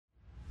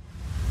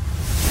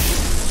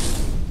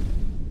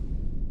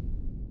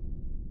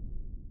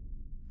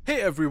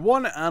Hey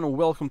everyone, and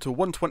welcome to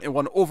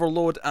 121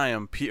 Overload. I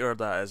am Peter,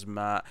 that is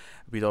Matt.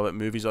 We talk about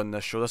movies on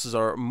this show. This is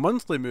our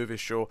monthly movie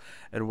show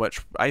in which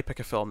I pick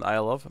a film that I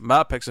love,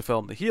 Matt picks a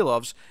film that he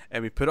loves,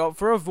 and we put up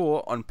for a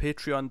vote on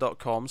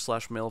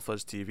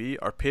patreon.com/MailFuzzTV.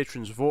 Our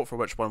patrons vote for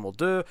which one we'll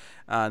do,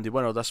 and the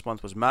winner this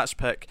month was Matt's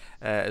pick,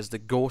 is The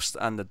Ghost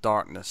and the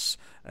Darkness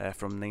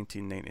from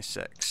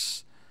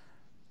 1996.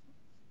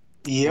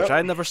 Yep. Which I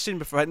had never seen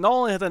before. Not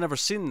only had I never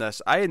seen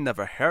this, I had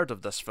never heard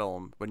of this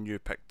film when you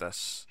picked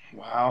this.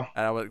 Wow.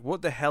 And I was like,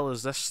 what the hell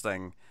is this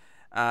thing?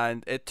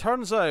 And it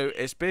turns out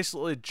it's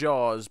basically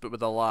Jaws, but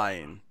with a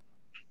lion.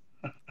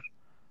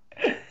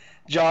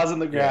 Jaws in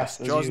the grass.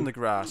 Yes, Jaws in the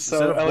grass. So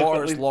Instead of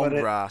water, it's long eloquently put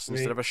it. grass.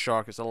 Instead of a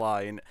shark, it's a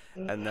lion.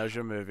 And there's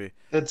your movie.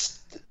 It's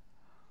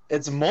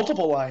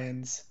multiple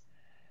lions.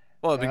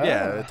 Well, but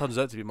yeah, it turns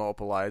out to be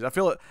multiple lions. I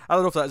feel like, I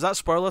don't know if is that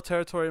spoiler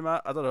territory,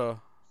 Matt? I don't know.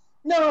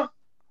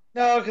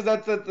 No, because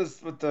that's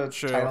what the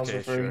title's okay,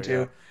 referring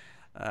sure, to.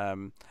 Yeah.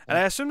 And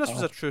I assume this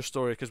was a true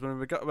story because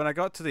when I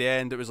got to the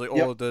end, it was like,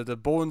 oh, the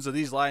bones of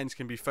these lions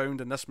can be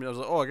found in this. I was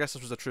like, oh, I guess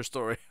this was a true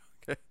story.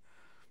 Okay.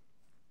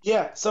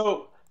 Yeah.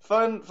 So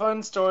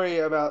fun story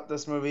about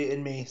this movie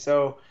and me.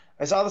 So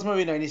I saw this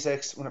movie in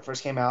 '96 when it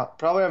first came out,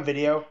 probably on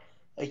video.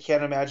 I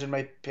can't imagine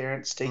my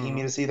parents taking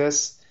me to see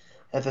this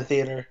at the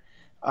theater.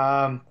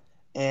 And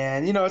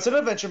it's an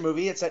adventure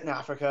movie. It's set in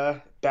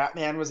Africa.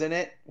 Batman was in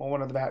it. Well,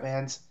 one of the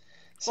Batmans.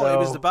 So well, it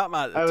was the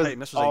Batman at the time.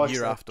 This was a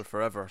year excited. after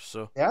Forever,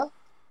 so Yeah.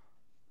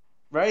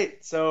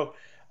 Right. So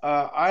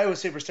I was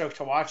super stoked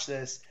to watch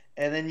this.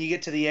 And then you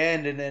get to the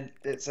end, and then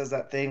it says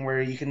that thing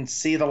where you can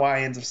see the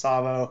lions of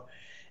Tsavo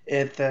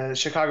at the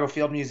Chicago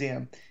Field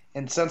Museum.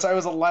 And since I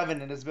was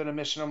 11, it has been a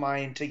mission of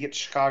mine to get to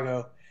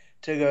Chicago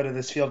to go to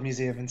this Field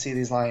Museum and see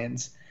these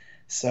lions.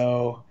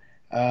 So,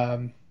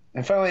 and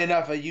funnily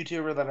enough, a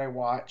YouTuber that I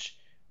watch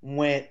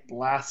went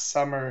last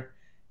summer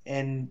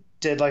and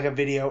did like a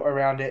video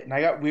around it, and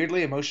I got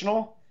weirdly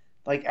emotional,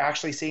 like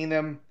actually seeing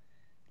them,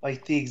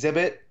 like the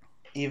exhibit,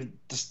 even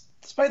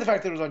despite the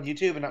fact that it was on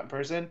YouTube and not in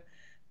person.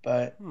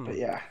 But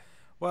yeah.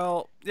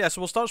 Well, yeah,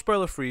 so we'll start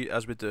spoiler free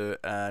as we do,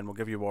 and we'll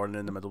give you a warning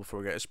in the middle before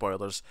we get to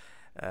spoilers.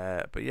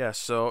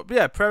 Premise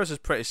is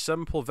pretty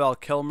simple. Val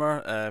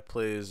Kilmer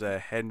plays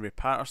John Henry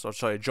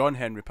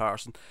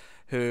Patterson,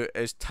 who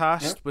is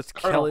tasked with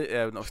killing.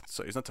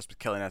 He's not tasked with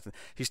killing anything.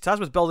 He's tasked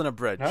with building a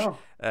bridge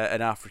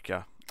in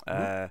Africa,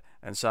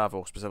 in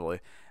Tsavo specifically,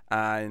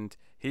 and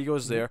he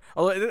goes there.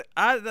 Although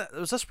there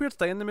was this weird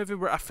thing in the movie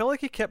where I felt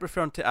like he kept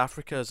referring to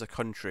Africa as a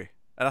country,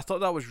 and I thought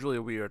that was really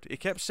weird. He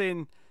kept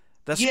saying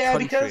this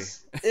country.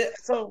 Because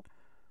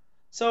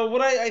so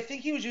what I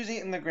think he was using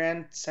it in the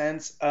grand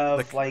sense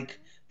of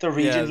the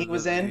region he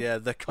was in. Yeah,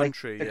 the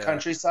country. The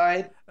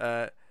countryside.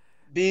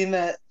 Being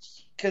that,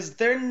 because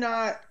they're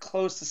not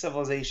close to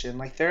civilization.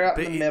 Like, they're out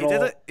in the middle.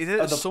 He did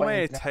it so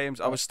many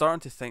times. I was starting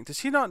to think, does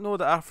he not know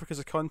that Africa's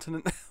a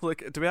continent?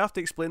 Like, do we have to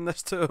explain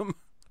this to him?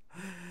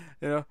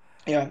 Yeah,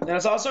 and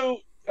it's also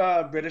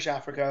British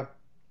Africa,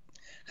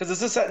 because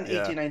this is set in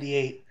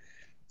 1898,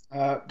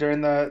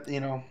 during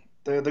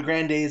the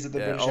grand days of the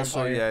British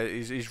also, Empire. Yeah,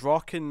 he's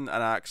rocking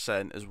an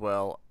accent as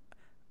well.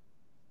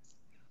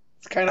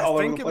 It's kind of all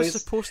over the place. I think it was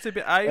supposed to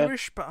be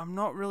Irish, but I'm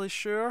not really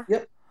sure.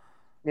 Yep.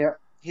 Yeah,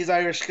 he's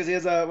Irish because he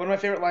has one of my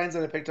favorite lines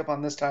that I picked up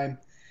on this time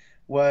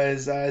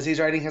was as he's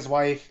writing his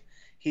wife.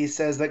 He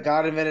says that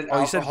God invented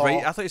alcohol. You said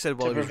right. I thought you said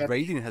he was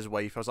writing his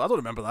wife. I was like, I don't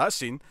remember that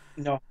scene.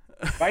 No,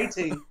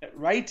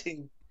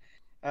 writing.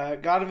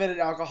 God invented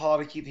alcohol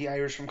to keep the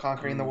Irish from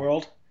conquering the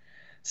world.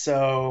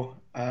 So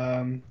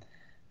I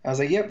was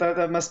like, yep,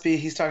 that must be.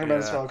 He's talking about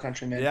his fellow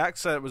countrymen. The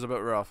accent was a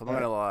bit rough. I'm not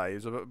gonna lie. He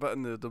was a bit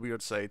in the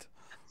weird side.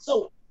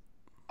 So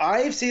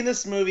I've seen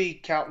this movie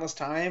countless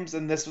times,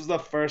 and this was the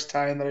first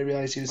time that I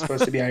realized he was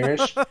supposed to be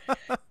Irish.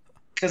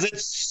 Because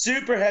it's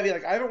super heavy.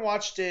 Like, I haven't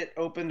watched it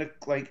open to,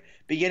 like,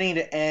 beginning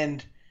to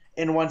end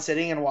in one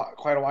sitting in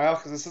quite a while,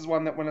 because this is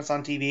one that when it's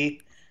on TV,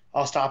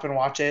 I'll stop and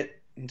watch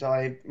it until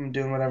I'm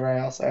doing whatever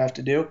else I have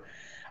to do.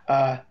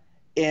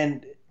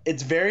 And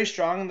it's very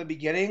strong in the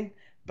beginning,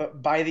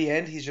 but by the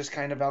end, he's just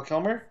kind of Val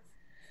Kilmer.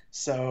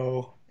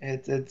 So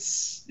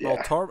it's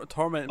yeah. Well,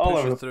 Torment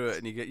pushes you through it,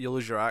 and you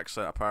lose your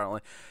accent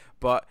apparently.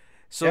 But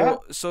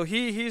so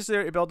he's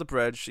there to build a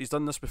bridge. He's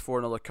done this before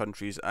in other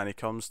countries, and he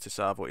comes to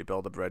Tsavo to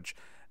build a bridge.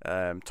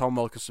 Tom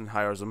Wilkinson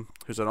hires him,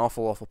 who's an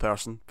awful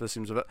person, by the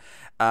seems of it.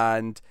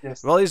 And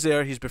while he's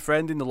there, he's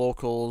befriending the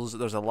locals.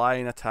 There's a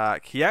lion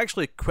attack. He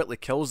actually quickly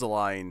kills the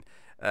lion.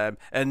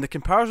 And the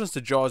comparisons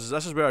to Jaws,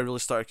 this is where I really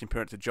started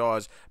comparing it to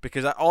Jaws,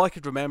 because all I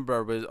could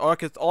remember was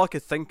all I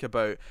could think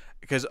about,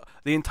 because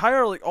the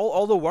entire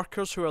all the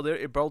workers who are there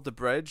to build the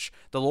bridge,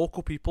 the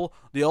local people,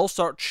 they all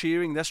start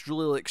cheering. This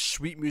really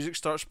sweet music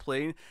starts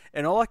playing,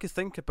 and all I could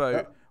think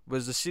about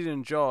was the scene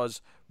in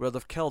Jaws where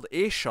they've killed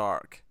a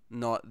shark,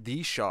 not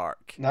the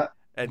shark,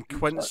 and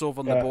Quint's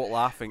over on the boat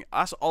laughing.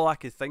 That's all I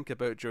could think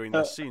about during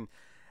this scene.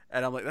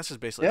 And I'm like, this is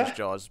basically just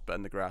Jaws, but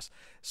in the grass.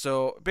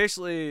 So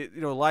basically,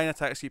 lion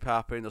attacks keep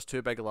happening. There's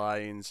two big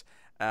lions,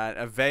 and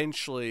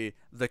eventually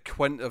the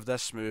Quint of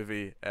this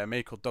movie,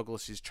 Michael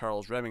Douglas's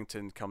Charles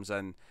Remington, comes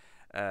in,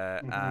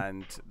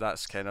 and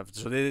that's kind of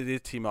so they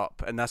team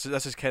up, and this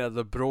is kind of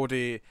the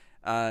Brody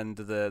and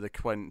the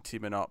Quint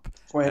teaming up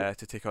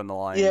to take on the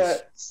Lions. Yeah.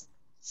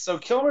 So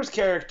Kilmer's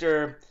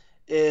character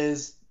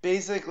is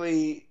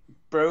basically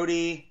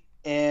Brody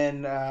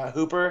and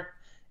Hooper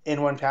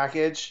in one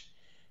package.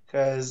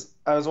 Because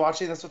I was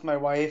watching this with my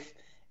wife,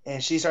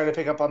 and she started to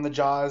pick up on the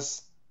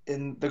Jaws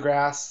in the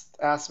grass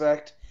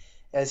aspect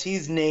as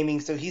he's naming.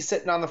 So he's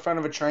sitting on the front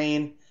of a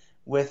train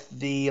with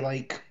the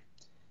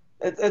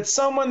it's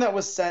someone that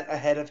was sent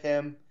ahead of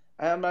him.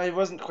 I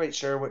wasn't quite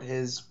sure what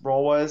his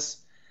role was,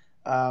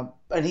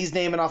 and he's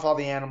naming off all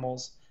the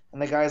animals.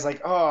 And the guy's like,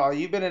 "Oh,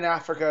 you've been in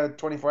Africa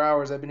 24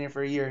 hours. I've been here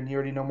for a year, and you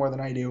already know more than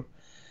I do."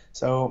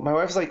 So my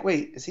wife's like,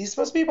 "Wait, is he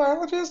supposed to be a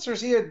biologist, or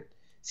is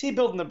he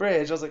building the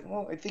bridge?" I was like,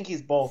 "Well, I think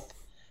he's both,"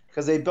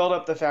 because they build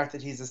up the fact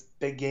that he's this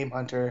big game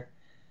hunter,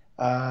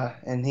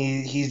 and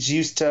he's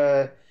used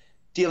to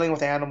dealing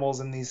with animals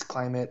in these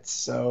climates.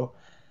 So,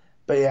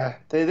 but yeah,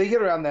 they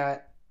get around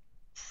that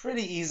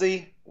pretty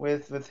easy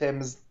with him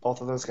as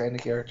both of those kind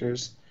of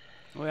characters.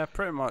 Well, yeah,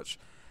 pretty much.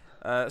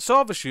 So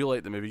obviously you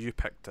like the movie, you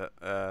picked it,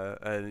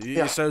 and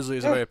it sounds like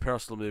it's a very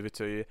personal movie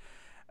to you.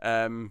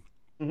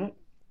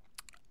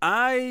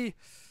 I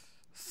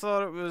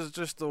thought it was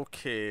just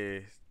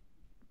okay.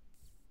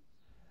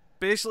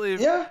 Basically,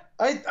 yeah,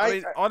 I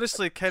mean,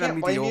 honestly, kind of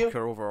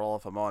mediocre overall,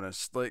 if I'm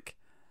honest. Like,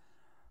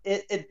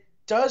 it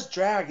does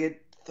drag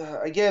it.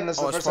 Again, this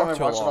is the first time I've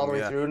watched it all the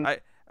way through.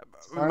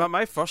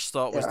 My first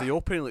thought was the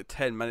opening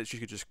 10 minutes you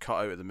could just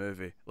cut out of the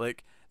movie.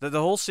 Like the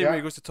whole scene where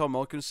he goes to Tom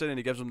Wilkinson and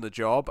he gives him the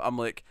job. I'm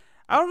like,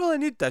 I don't really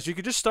need this. You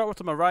could just start with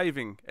him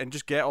arriving and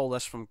just get all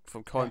this from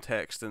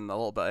context and a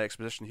little bit of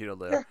exposition here or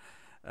there.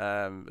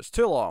 It's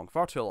too long,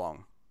 far too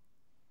long.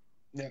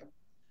 Yeah.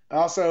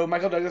 Also,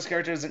 Michael Douglas'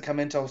 character doesn't come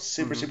in until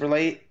super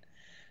late.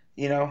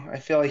 You know, I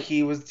feel like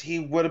he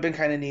would have been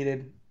kind of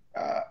needed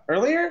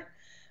earlier.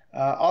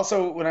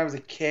 Also, when I was a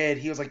kid,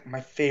 he was like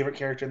my favorite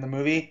character in the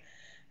movie.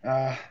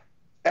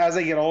 As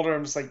I get older,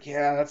 I'm just like,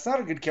 yeah, that's not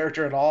a good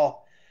character at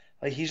all.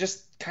 Like, he's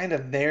just kind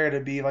of there to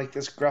be like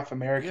this gruff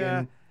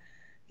American,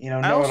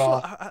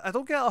 know-it-all. I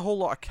don't get a whole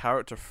lot of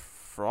character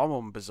from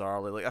him,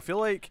 bizarrely. Like, I feel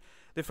like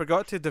they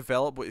forgot to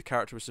develop what the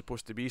character was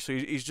supposed to be, so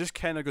he's just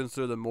kind of going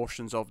through the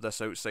motions of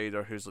this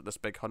outsider who's like this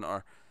big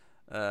hunter.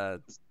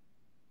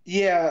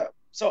 Yeah,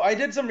 so I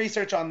did some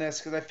research on this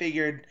because I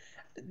figured,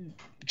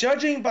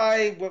 judging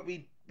by what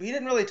we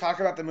didn't really talk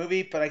about the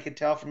movie, but I could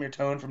tell from your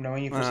tone from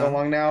knowing you for so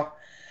long now,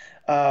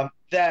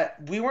 that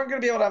we weren't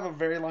going to be able to have a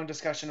very long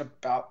discussion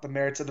about the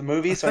merits of the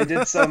movie. So I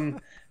did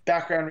some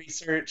background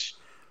research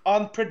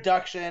on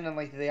production and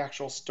like the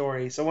actual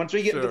story. So once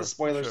we get into the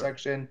spoiler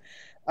section,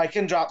 I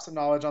can drop some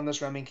knowledge on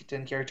this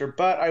Remington character.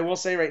 But I will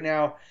say right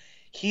now,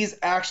 he's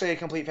actually a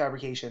complete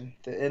fabrication.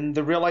 In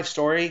the real life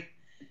story,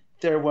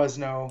 there was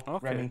no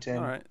Remington.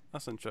 All right,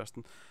 that's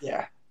interesting.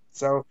 Yeah.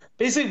 So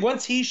basically,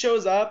 once he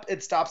shows up,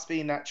 it stops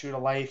being that true to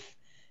life.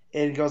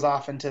 It goes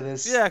off into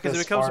this. Yeah, because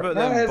it becomes about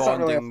them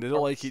bonding. Really they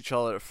don't like each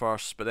other at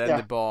first, but then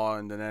they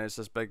bond, and then it's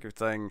this bigger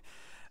thing.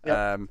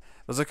 Yep.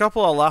 There's a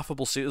couple of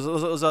laughable scenes.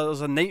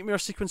 There's a nightmare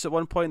sequence at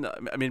one point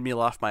that made me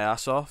laugh my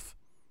ass off.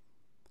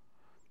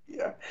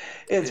 Yeah,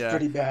 it's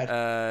pretty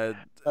bad.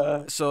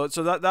 So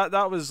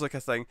that was like a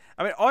thing.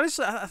 I mean,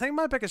 honestly, I think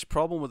my biggest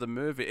problem with the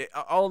movie,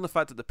 all in the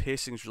fact that the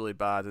pacing's really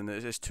bad and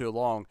it's too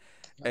long,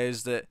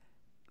 is that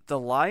the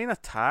lion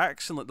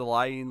attacks and like the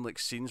lion like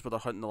scenes where they're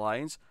hunting the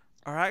lions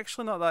are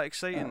actually not that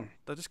exciting.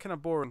 They're just kind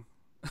of boring.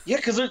 Yeah,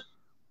 because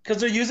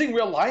they're using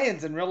real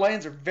lions, and real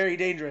lions are very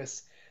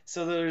dangerous.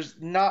 So there's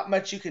not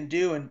much you can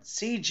do, and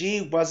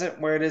CG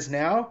wasn't where it is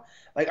now.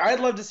 Like,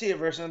 I'd love to see a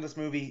version of this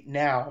movie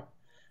now.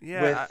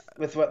 Yeah,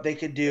 with what they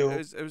could do.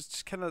 It was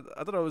just kind of,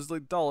 I don't know, it was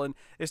like dull. And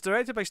it's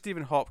directed by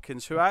Stephen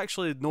Hopkins, who I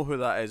actually know who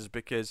that is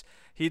because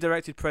he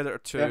directed Predator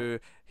 2,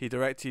 he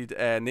directed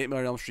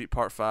Nightmare on Elm Street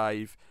Part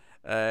 5.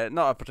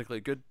 Not a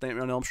particularly good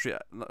Nightmare on Elm Street,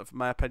 in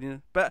my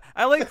opinion. But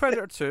I like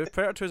Predator 2.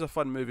 Predator 2 is a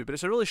fun movie, but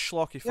it's a really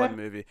schlocky fun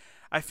movie.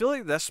 I feel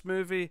like this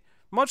movie,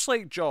 much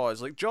like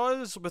Jaws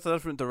with a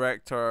different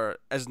director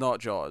is not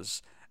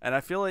Jaws. And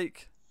I feel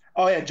like...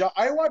 Oh, yeah.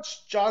 I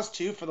watched Jaws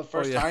 2 for the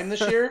first time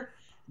this year.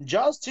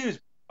 Jaws 2 is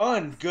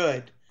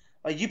ungood.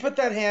 Like, you put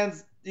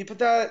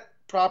that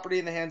property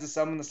in the hands of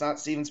someone that's not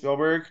Steven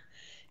Spielberg,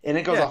 and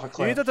it goes off a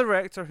cliff. You need a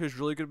director who's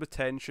really good with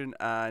tension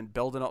and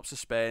building up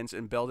suspense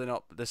and building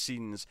up the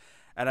scenes.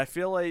 And I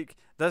feel like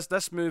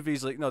this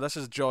movie's like, no, this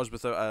is Jaws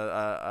without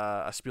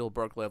a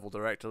Spielberg level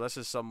director. This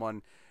is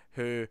someone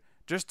who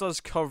just does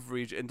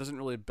coverage and doesn't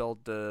really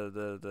build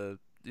the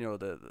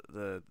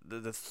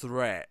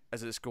threat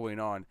as it's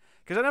going on.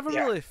 Because I never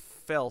really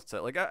felt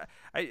it. Like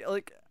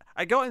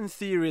I got in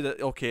theory that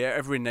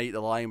every night the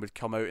lion would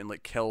come out and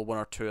like kill one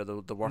or two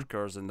of the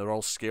workers, and they're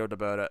all scared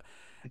about it.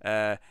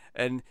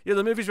 And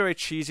the movie's very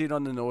cheesy and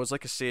on the nose.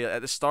 Like I say,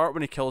 at the start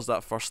when he kills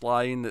that first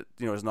lion that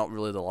is not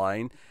really the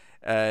lion,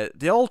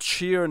 they all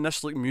cheer and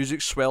this like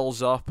music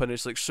swells up and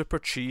it's like super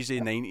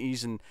cheesy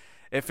 90s, and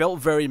it felt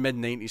very mid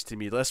 90s to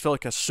me. This felt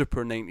like a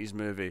super 90s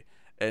movie,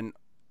 and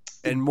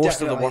in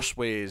most of the worst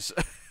ways,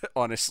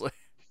 honestly.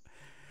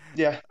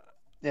 Yeah.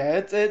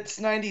 Yeah, it's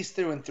 90s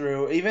through and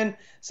through. Even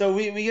so,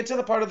 we get to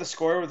the part of the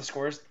score where the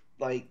score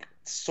like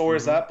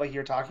soars Mm-hmm. up, like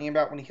you're talking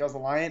about when he kills the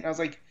lion. And I was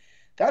like,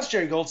 that's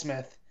Jerry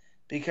Goldsmith,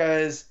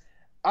 because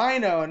I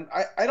know, and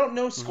I don't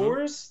know Mm-hmm.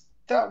 scores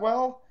that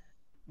well,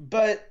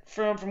 but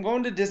from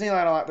going to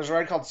Disneyland a lot, there's a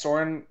ride called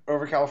Soarin'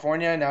 over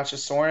California. Now it's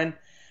just Soarin',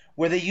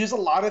 where they use a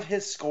lot of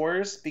his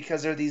scores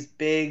because they're these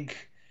big,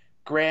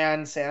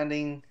 grand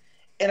sounding.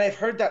 And I've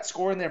heard that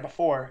score in there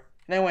before,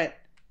 and I went,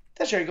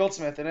 "That's Jerry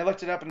Goldsmith." And I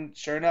looked it up, and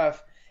sure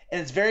enough, and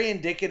it's very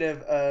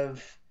indicative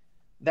of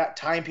that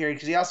time period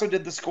because he also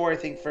did the score, I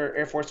think, for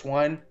Air Force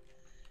One,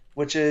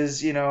 which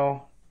is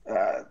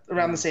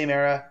around the Mm. same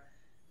era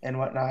and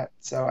whatnot.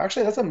 So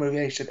actually, that's a movie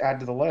I should add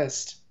to the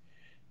list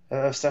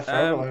of stuff for Um,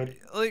 Overload.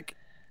 like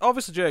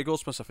obviously Jerry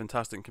Goldsmith's a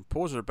fantastic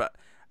composer, but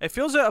it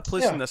feels out of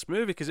place in Yeah. this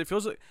movie because it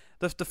feels like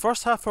the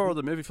first half hour of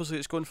the movie feels like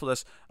it's going for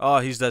this. Oh,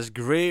 he's this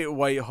great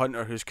white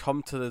hunter who's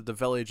come to the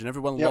village and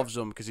everyone Yep. loves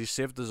him because he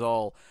saved us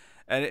all.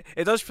 And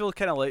it does feel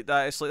kind of like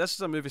that. It's like this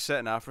is a movie set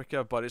in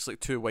Africa, but it's like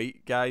two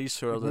white guys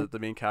who are Hmm. the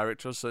main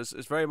characters. So it's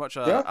very much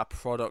Yeah. a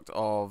product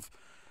of,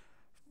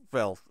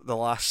 well, the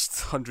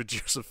last 100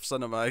 years of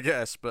cinema, I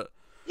guess. But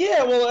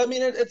Yeah. Well, I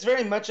mean, it's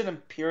very much an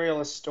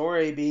imperialist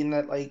story, being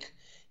that like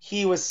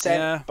he was yeah,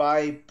 sent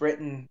by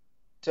Britain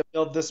to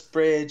build this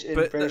bridge in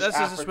but British this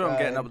is where I'm Africa,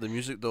 getting up and with the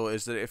music though,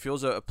 is that it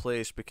feels out of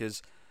place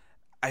because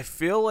I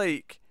feel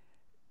like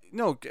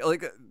no,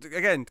 like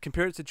again,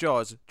 compare it to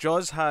Jaws.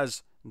 Jaws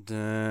has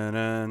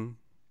dun,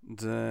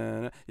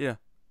 dun, yeah,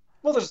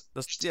 well, there's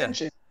that's yeah.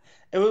 tension.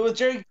 And with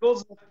Jerry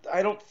Goldsmith,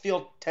 I don't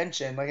feel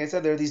tension. Like I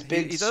said, there are these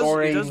big He does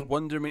soaring.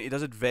 wonderment, he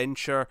does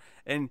adventure,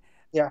 and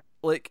Yeah.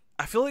 like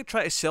I feel like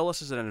trying to sell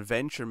this as an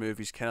adventure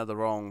movie is kind of the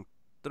wrong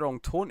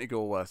tone to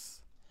go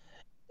with.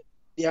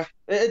 Yeah.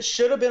 It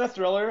should have been a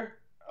thriller,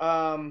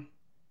 um,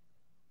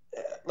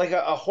 like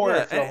a horror Yeah,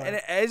 and thriller.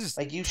 it is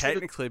Like you should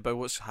have. technically by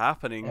what's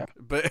Yeah. happening,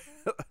 but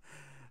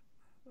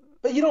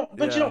But you don't.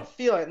 But you yeah, don't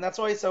feel it, and that's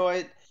why. So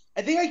I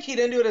think I keyed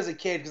into it as a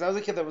kid because I was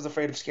a kid that was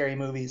afraid of scary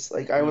movies.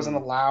 Like I wasn't mm,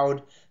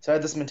 allowed, so I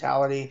had this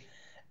mentality.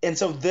 And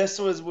so this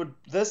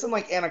and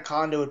like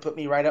Anaconda would put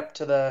me right up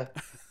to the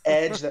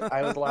edge that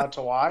I was allowed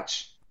to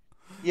watch.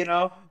 You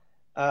know.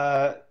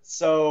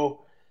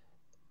 So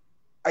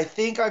I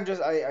think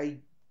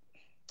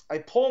I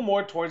pull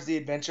more towards the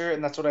adventure,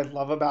 and that's what I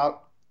love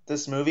about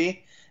this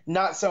movie.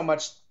 Not so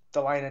much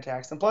the lion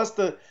attacks, and plus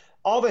the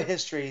all the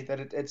history that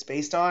it's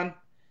based on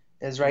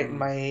is right in mm,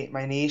 my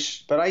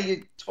niche. But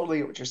I totally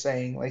get what you're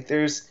saying. Like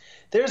there's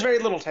very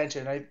little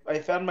tension. I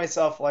found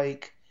myself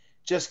like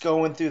just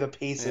going through the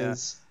yeah.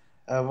 paces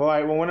of all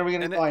right. Well, when are we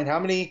gonna And find how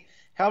many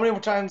more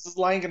times is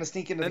the lion gonna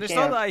sneak into the And it's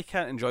not that camp? I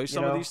can't enjoy You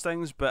some of know? these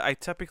things, but I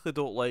typically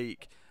don't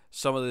like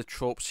some of the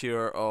tropes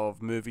here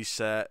of movies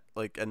set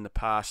like in the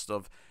past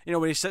of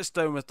when he sits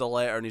down with the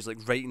letter and he's like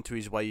writing to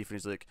his wife and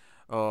he's like,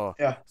 oh,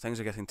 Yeah. things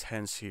are getting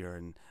tense here,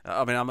 and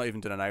I mean I'm not even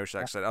doing an Irish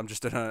Yeah. accent, I'm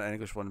just doing an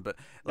English one, but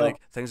No.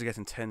 like things are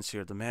getting tense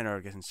here, the men are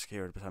getting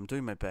scared, but I'm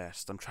doing my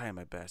best, I'm trying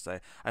my best,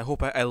 I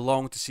hope I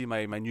long to see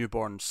my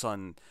newborn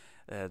son,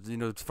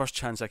 the first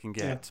chance I can Yeah.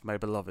 get, my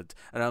beloved,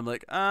 and I'm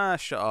like,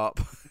 shut up.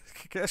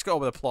 Let's get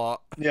on with the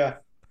plot. Yeah.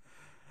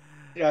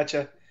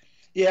 Gotcha.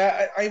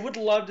 Yeah, I would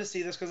love to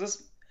see this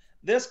because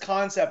this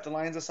concept, the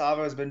Lions of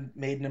Sava, has been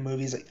made into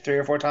movies like 3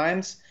 or 4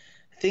 times.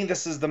 I think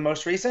this is the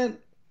most recent,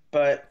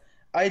 but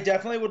I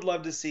definitely would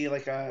love to see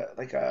like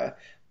a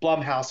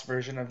Blumhouse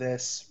version of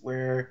this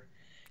where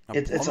A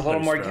it's a little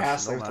Blumhouse more version,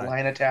 ghastly oh with the my.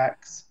 lion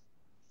attacks.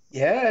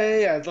 Yeah, yeah,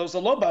 yeah. It was a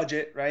low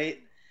budget,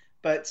 right?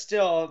 But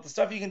still, the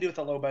stuff you can do with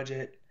a low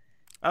budget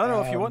I don't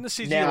know, if you want the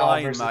CG now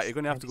line, Matt, you're versus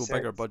going to have to go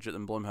bigger 96. budget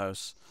than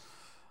Blumhouse.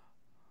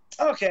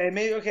 Okay,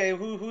 maybe okay.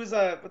 What's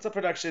a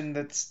production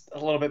that's a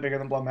little bit bigger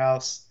than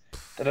Blumhouse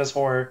that does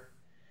horror?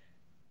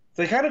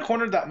 They kind of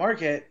cornered that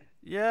market.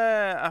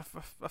 Yeah,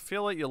 I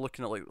feel like you're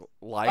looking at like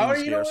Oh,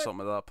 you Lionsgate know or what?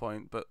 something at that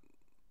point, but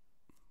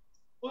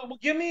Well,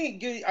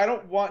 I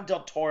don't want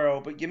Del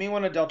Toro, but give me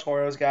one of Del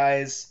Toro's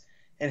guys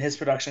and his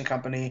production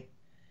company,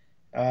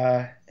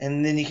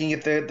 and then you can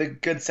get the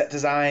good set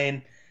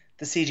design,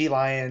 the CG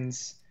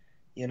lions,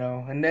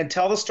 and then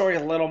tell the story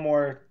a little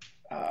more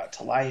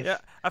to yeah,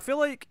 life, I feel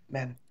like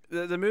man.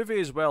 the movie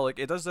as well, like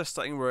it does this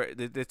thing where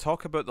they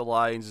talk about the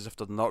lions as if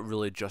they're not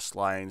really just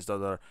lions.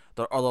 They're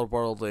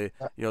otherworldly.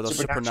 There's Supernatural.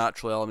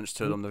 supernatural elements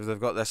to Mhm. them. They've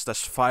got this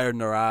fire in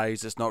their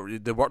eyes. It's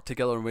not. They work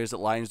together in ways that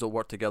lions don't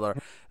work together.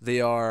 They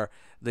are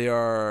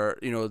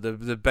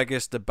the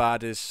biggest, the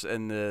baddest,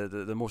 and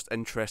the most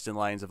interesting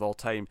lions of all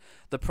time.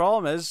 The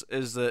problem is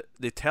that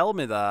they tell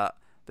me that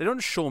they don't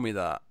show me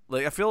that.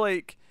 Like I feel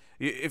like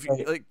if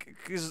Right. like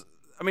because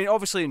I mean,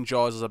 obviously in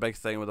Jaws is a big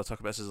thing where they talk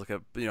about this as like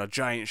a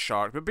giant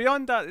shark, but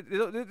beyond that, they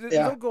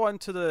Yeah. don't go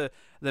into the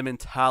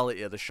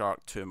mentality of the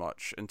shark too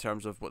much in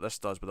terms of what this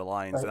does with the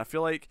lions. And Right. I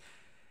feel like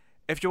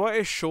if you want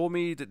to show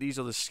me that these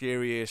are the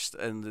scariest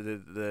and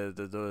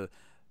the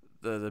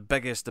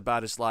biggest, the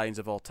baddest lions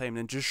of all time,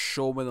 then just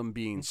show me them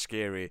being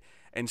scary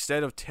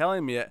instead of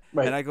telling me it.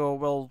 And Right. I go,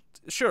 well,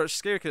 sure, it's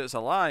scary because it's a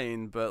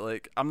lion, but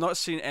like I'm not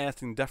seeing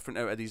anything different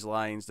out of these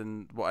lions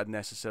than what I'd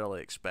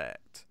necessarily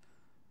expect.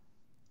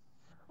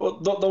 Well,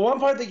 the one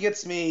part that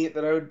gets me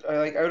that I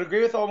would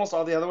agree with almost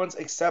all the other ones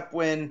except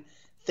when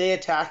they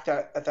attack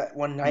that at that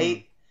one Mm.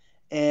 night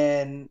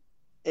and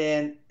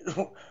and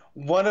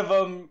one of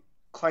them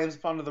climbs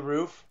up onto the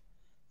roof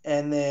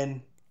and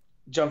then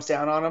jumps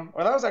down on him.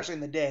 Or that was actually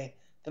in the day.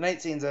 The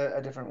night scene's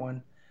a different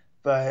one,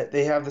 but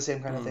they have the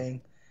same kind of Mm.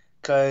 thing.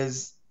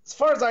 Because as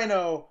far as I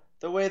know,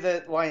 the way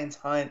that lions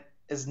hunt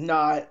is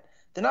not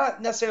they're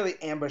not necessarily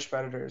ambush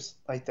predators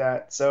like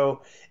that.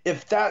 So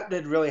if that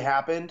had really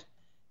happened,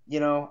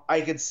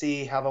 I could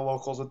see how the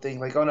locals would think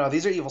like, oh no,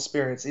 these are evil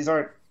spirits. These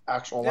aren't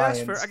actual Yeah,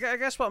 that's fair. lions. I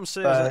guess what I'm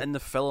saying is that But in the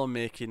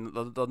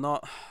filmmaking, they're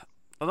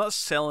not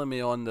selling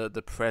me on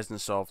the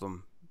presence of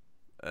them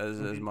as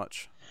mhm.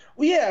 much.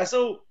 Well, yeah.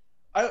 So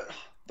I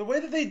the way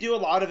that they do a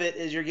lot of it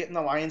is you're getting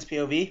the lion's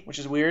POV, which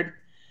is weird.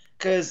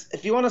 Because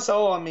if you want to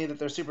sell on me that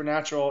they're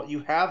supernatural,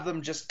 you have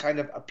them just kind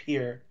of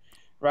appear,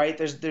 right?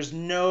 There's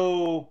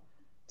no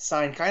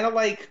sign, kind of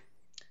like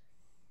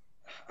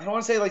I don't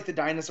want to say like the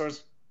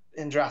dinosaurs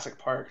in Jurassic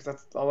Park, because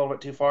that's a little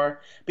bit too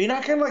far. But you're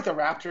not kind of like the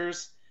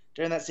raptors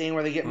during that scene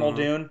where they get Mm-hmm.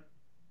 Muldoon.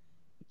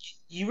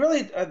 You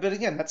really, but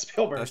again, that's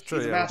That's Spielberg. true.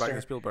 He's a Yeah, we're back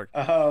to master, Spielberg.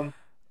 um,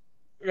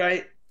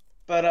 right?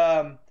 But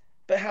um,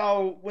 but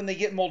how when they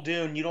get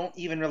Muldoon, you don't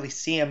even really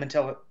see him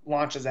until it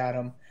launches at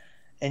him.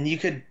 And you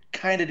could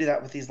kind of do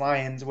that with these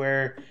lions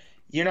where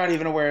you're not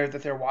even aware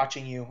that they're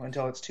watching you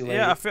until it's too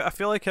Yeah, late. I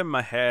feel like in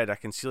my head I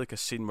can see like a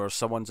scene where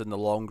someone's in the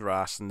long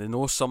grass and they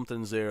know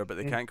something's there but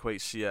they Mm, can't quite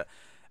see it,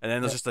 and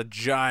then there's yeah, just a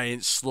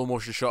giant slow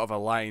motion shot of a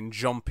lion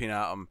jumping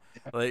at them.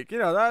 Like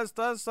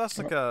that's yeah,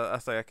 like a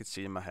thing I could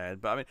see in my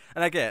head. But I mean,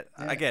 and I get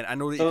yeah. again, I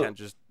know that you So can't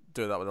just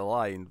do that with a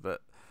lion,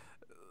 but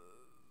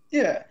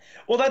yeah,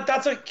 well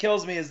that's what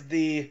kills me is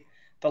the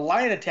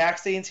lion attack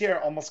scenes here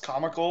are almost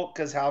comical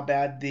because how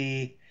bad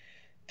the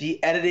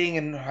editing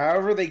and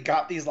however they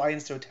got these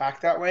lions to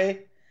attack that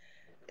way.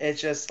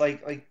 It's just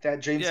like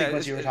that dream yeah,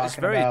 sequence you were it's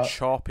talking very about.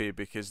 choppy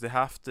because they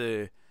have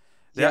to.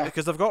 Yeah.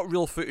 Because they've got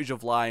real footage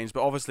of lions,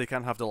 but obviously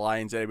can't have the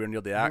lions anywhere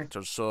near the Mhm.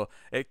 actors, so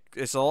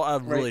it's a lot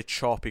of Right. really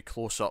choppy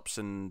close-ups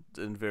and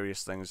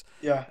various things.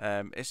 Yeah.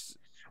 It's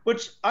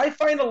Which I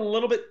find a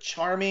little bit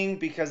charming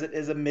because it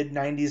is a mid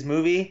 '90s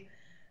movie,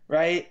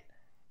 right?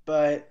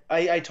 But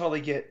I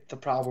totally get the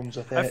problems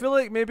with I it. feel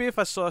like maybe if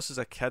I saw this as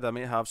a kid, I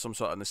might have some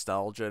sort of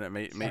nostalgia and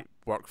it Yeah. might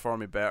work for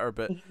me better.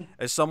 But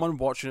as someone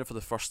watching it for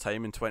the first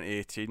time in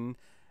 2018,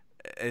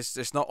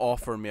 it's not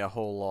offering me a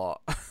whole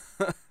lot.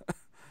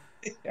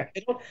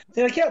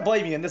 And I can't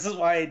blame you, and this is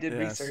why I did Yes.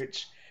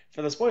 research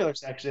for the spoiler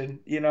section,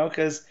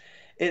 because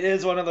it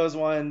is one of those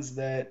ones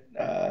that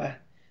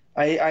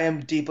I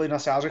am deeply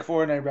nostalgic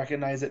for, and I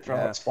recognize it for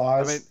all Yeah. its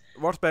I mean, flaws.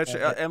 worth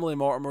mentioning, But Emily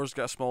Mortimer's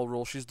got a small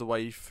role. She's the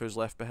wife who's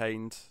left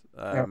behind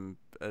yeah,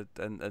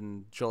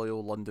 in jolly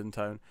old London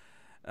town.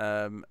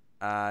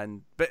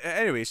 And but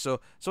anyway, so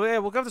yeah,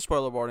 we'll give the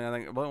spoiler warning. I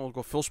think we'll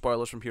go full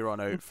spoilers from here on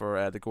out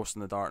for the Ghost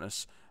in the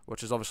Darkness,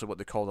 which is obviously what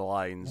they call the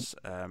lions.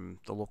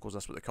 The locals,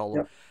 that's what they call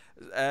them.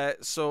 yeah,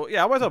 So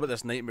yeah, I want to talk about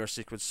this nightmare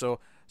sequence. So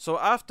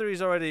after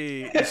he's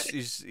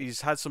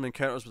had some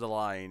encounters with the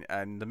lion,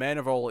 and the men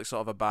have all like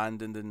sort of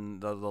abandoned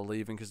and they're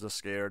leaving because they're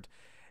scared.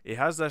 He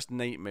has this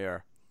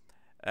nightmare,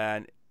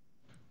 and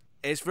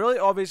it's really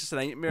obvious it's a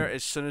nightmare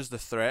as soon as the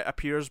threat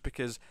appears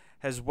because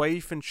his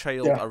wife and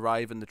child yeah,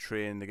 arrive in the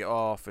train. They get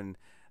off and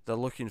they're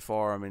looking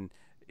for him, and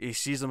he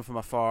sees them from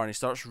afar and he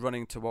starts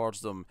running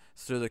towards them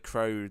through the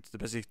crowd, the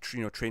busy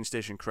train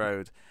station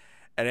crowd.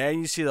 And then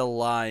you see the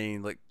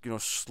lion like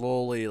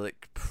slowly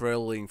like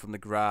prowling from the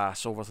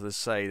grass over to the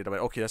side, and I'm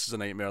like, okay, this is a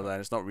nightmare. Then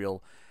it's not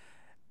real.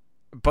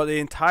 But the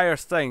entire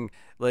thing,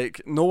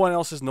 like no one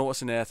else is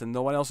noticing anything,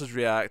 no one else is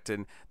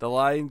reacting. The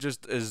lion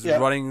just is yeah.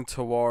 running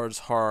towards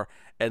her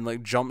and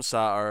like jumps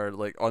at her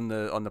like on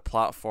the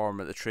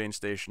platform at the train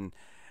station,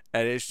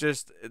 and it's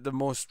just the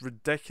most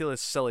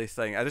ridiculous, silly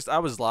thing. I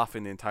was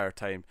laughing the entire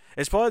time.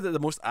 It's probably the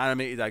most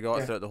animated I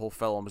got Yeah. throughout the whole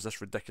film was this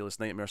ridiculous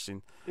nightmare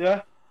scene.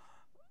 Yeah.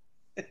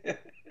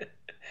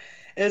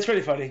 It's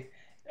pretty funny.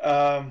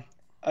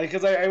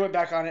 Because I went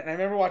back on it and I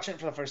remember watching it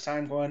for the first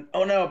time going,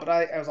 oh no, but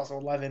I was also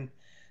 11.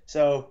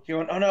 So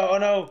you're going, oh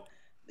no,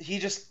 he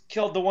just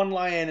killed the one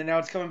lion and now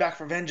it's coming back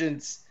for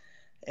vengeance.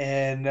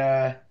 And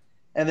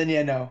then,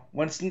 yeah, no.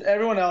 Once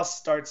everyone else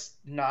starts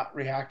not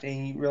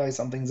reacting, you realize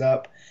something's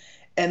up.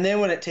 And then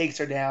when it takes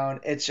her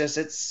down, it's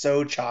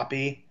so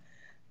choppy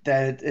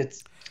that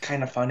it's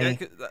kind of Yeah,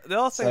 funny. the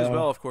other thing as So,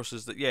 well, of course,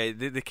 is that yeah,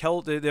 they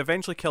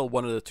eventually kill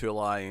one of the two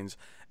lions,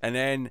 and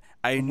then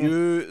I mhm.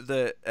 knew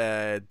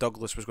that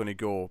Douglas was going to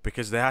go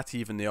because they had to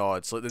even the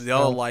odds. Like the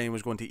other Oh, lion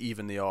was going to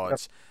even the yep,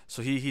 odds,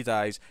 so he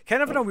dies,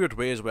 kind of in yep, a weird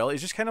way as well.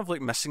 He's just kind of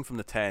like missing from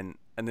the tent,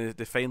 and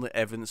they find like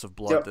evidence of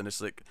blood, yep. and it's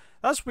like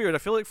that's weird. I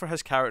feel like for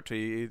his character,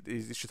 he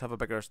should have a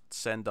bigger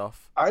send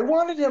off. I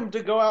wanted him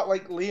to go out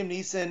like Liam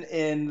Neeson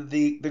in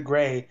the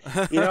Gray.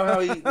 You know how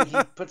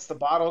he puts the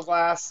bottle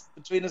glass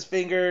between his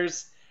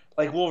fingers,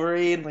 like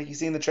Wolverine, like you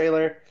see in the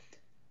trailer.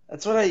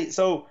 That's what I.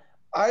 So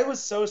I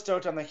was so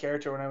stoked on the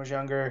character when I was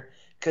younger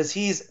because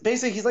he's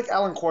like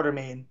Alan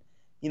Quartermain.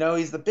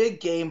 He's the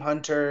big game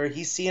hunter.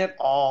 He's seen it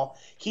all.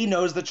 He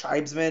knows the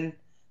tribesmen.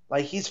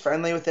 Like he's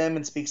friendly with them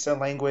and speaks their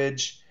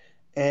language,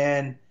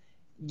 and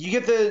you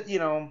get the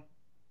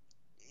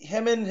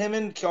him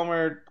and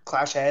Kilmer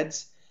clash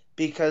heads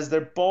because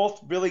they're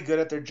both really good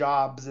at their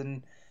jobs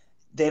and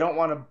they don't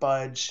want to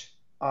budge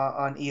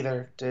on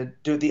either to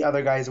do it the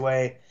other guy's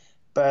way.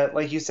 But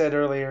like you said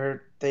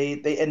earlier, they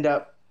end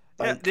up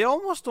Yeah, like they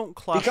almost don't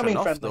clash becoming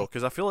enough though, friendly.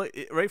 because I feel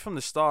like right from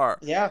the start,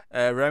 Yeah,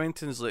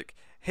 Remington's like,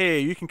 "Hey,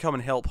 you can come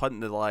and help hunt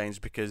the lions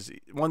because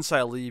once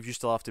I leave, you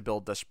still have to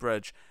build this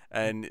bridge,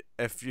 and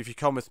if you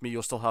come with me,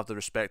 you'll still have the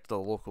respect of the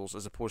locals,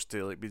 as opposed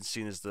to like being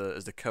seen as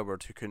the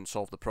coward who couldn't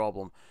solve the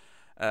problem."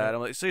 And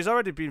I'm like, so he's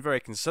already been very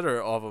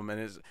considerate of him,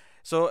 and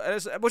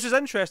which is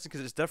interesting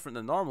because it's different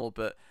than normal,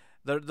 but.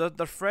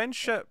 Their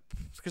friendship,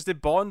 because they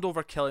bond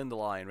over killing the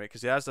lion, right?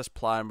 Because he has this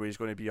plan where he's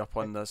going to be up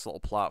on this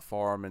little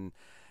platform, and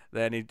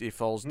then he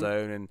falls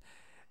down, and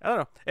I don't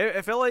know.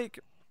 I feel like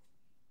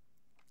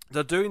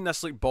they're doing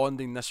this, like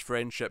bonding this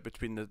friendship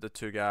between the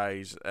two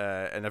guys,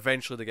 and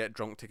eventually they get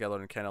drunk together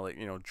and kind of like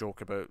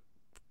joke about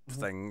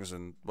things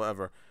and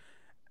whatever,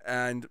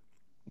 and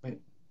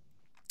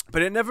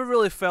but it never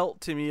really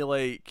felt to me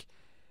like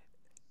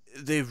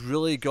they've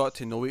really got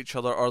to know each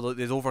other, or like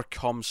they'd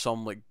overcome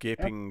some like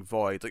gaping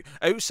void. Like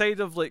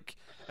outside of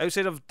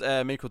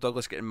Michael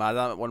Douglas getting mad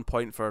at him at one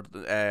point for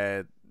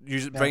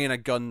bringing a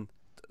gun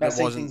that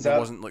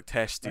wasn't like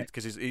tested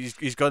because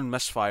his gun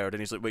misfired,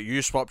 and he's like, wait,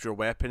 you swapped your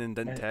weapon and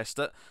didn't test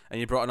it, and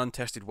you brought an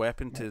untested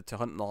weapon to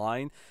hunt the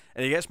lion,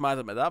 and he gets mad at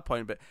him at that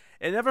point. But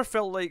it never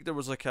felt like there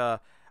was like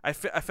I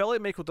felt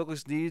like Michael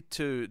Douglas needed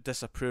to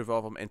disapprove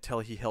of him until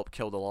he helped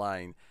kill the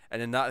lion,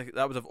 and then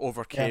that would have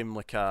overcame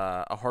like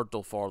a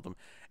hurdle for them.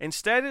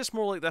 Instead, it's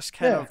more like this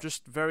kind of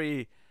just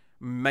very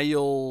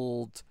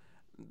mild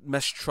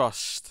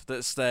mistrust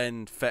that's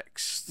then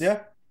fixed. Yeah.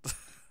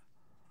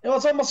 Well,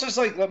 it's almost just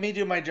like, let me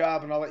do my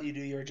job and I'll let you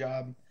do your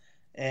job,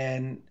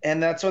 and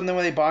that's when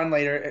they bond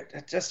later.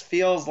 It just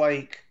feels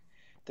like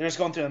they're just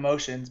going through the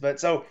motions. But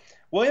so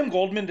William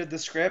Goldman did the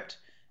script,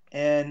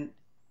 and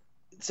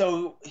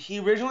so he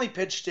originally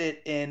pitched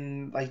it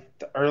in like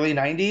the early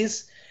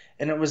 90s,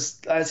 and it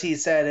was, as he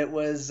said, it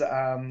was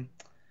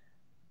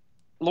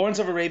Lawrence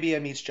of Arabia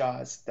meets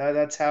Jaws.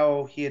 That's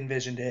how he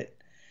envisioned it.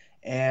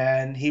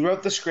 And he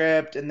wrote the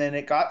script, and then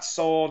it got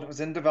sold. It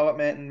was in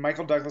development, and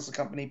Michael Douglas, the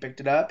company, picked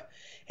it up,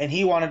 and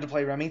he wanted to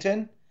play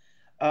Remington.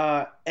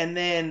 And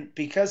then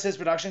because his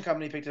production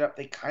company picked it up,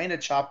 they kind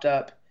of chopped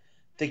up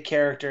the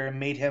character and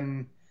made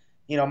him,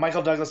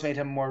 Michael Douglas made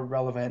him more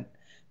relevant,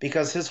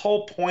 because his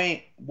whole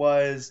point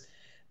was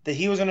that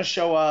he was going to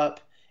show up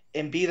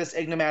and be this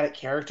enigmatic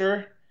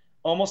character,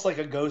 almost like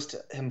a ghost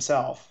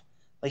himself.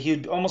 Like he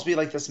would almost be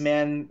like this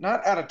man,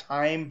 not out of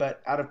time,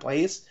 but out of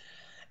place.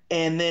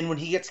 And then when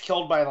he gets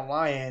killed by the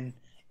lion,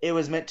 it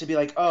was meant to be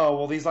like, oh,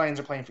 well, these lions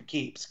are playing for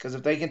keeps, because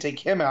if they can take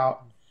him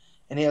out,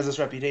 and he has this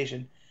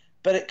reputation.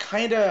 But it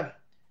kind of,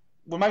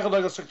 when Michael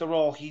Douglas took the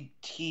role,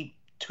 he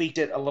tweaked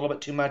it a little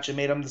bit too much and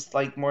made him this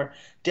like more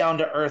down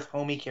to earth,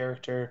 homey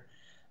character.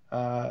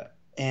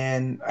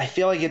 And I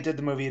feel like it did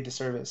the movie a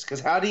disservice, because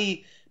had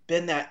he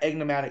been that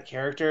enigmatic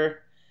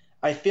character,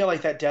 I feel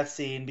like that death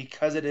scene,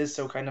 because it is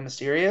so kind of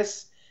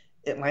mysterious,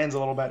 it lands a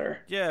little better.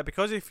 Yeah,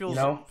 because he feels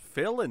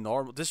fairly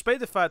normal, despite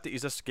the fact that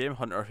he's this game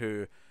hunter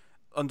who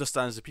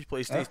understands the people.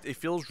 He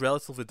feels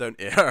relatively down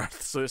to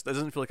earth, so it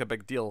doesn't feel like a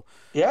big deal.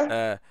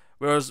 Yeah.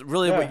 Whereas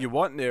really what you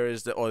want there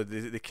is that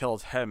they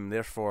killed him,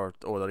 therefore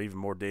they're even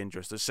more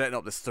dangerous. They're setting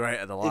up this threat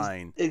of the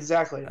line.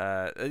 Exactly.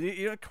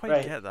 You don't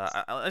quite get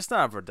that. It's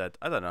never did.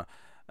 I don't know.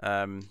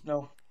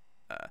 No.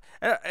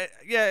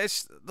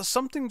 There's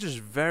something just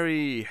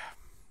very.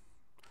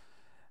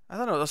 I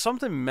don't know. There's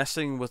something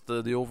missing with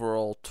the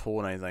overall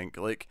tone. I think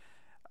like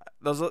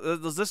there's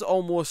this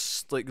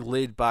almost like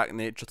laid back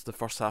nature to the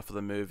first half of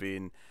the movie,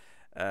 and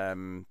I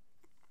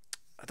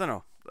don't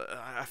know.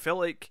 I felt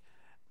like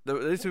there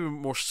needed to be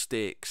more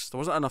stakes. There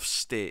wasn't enough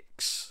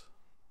stakes.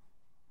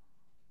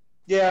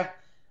 Yeah,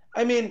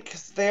 I mean,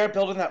 because they are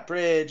building that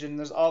bridge, and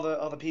there's all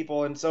the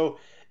people, and so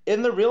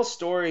in the real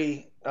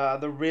story,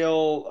 the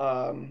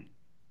real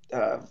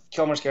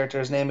Kilmer's character,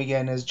 his name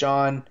again is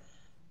John.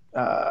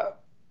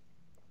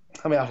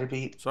 Help me out here,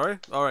 Pete. Sorry?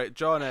 All right,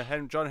 John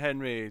Henry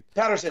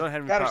Patterson. John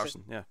Henry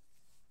Patterson, yeah.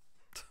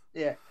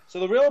 Yeah. So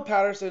the real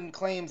Patterson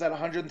claims that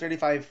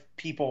 135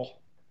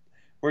 people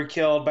were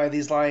killed by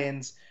these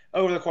lions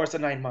over the course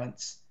of 9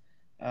 months,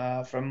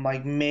 from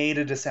like May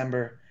to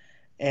December.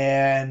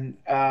 And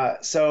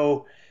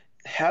so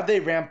had they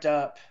ramped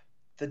up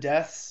the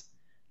deaths,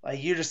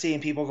 like you're just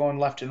seeing people going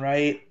left and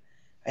right,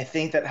 I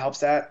think that helps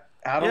that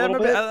out a little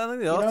bit. I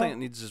think the other thing it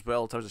needs as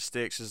well in terms of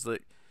stakes is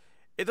that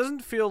it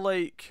doesn't feel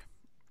like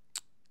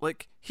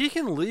he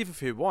can leave if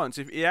he wants.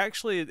 If he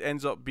actually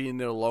ends up being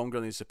there longer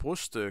than he's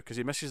supposed to because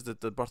he misses the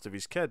birth of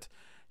his kid,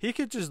 he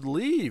could just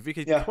leave. He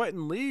could quit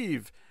and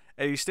leave,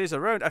 and he stays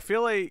around. I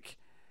feel like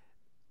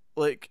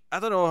I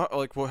don't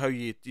know how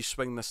you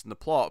swing this in the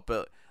plot,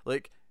 but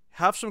like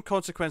have some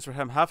consequence for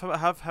him. Have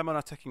him on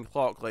a ticking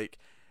clock. Like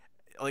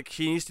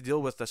he needs to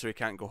deal with this or he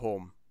can't go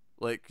home.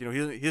 Like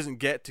he doesn't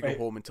get to go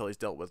home until he's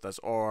dealt with this,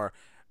 or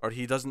or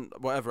he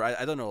doesn't, whatever.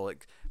 I don't know,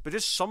 like, but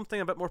just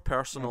something a bit more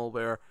personal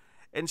where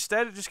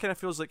instead it just kind of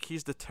feels like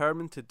he's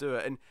determined to do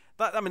it, and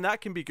that, I mean, that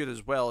can be good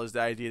as well as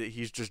the idea that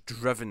he's just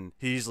driven.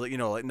 He's like,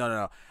 like,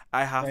 no,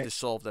 I have to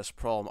solve this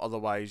problem,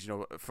 otherwise,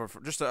 for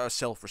just out of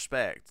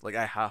self-respect, like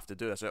I have to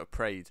do this out of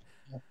pride.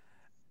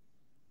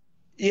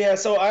 Yeah,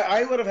 so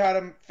I would have had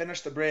him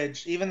finish the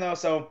bridge, even though,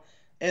 so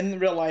in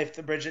real life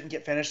the bridge didn't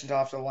get finished until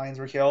after the lions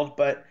were killed,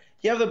 but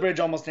you have the bridge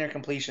almost near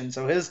completion,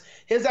 so his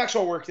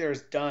actual work there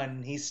is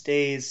done. He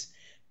stays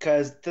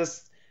because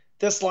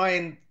this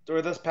lion,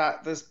 or this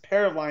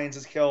pair of lions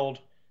has killed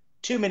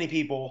too many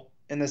people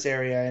in this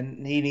area,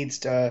 and he needs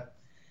to,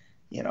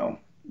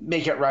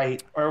 make it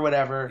right or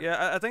whatever.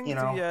 Yeah, I think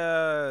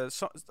I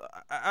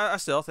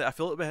still think I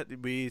feel like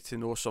we need to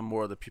know some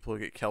more of the people who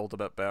get killed a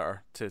bit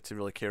better to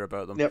really care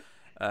about them. Yep.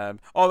 Well,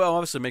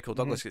 obviously Michael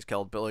Douglas gets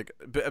killed, but like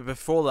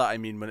before that, I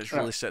mean, when it's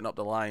really setting up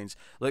the lines,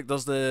 like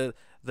there's the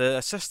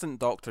assistant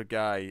doctor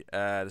guy,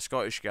 the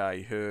Scottish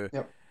guy who,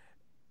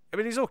 I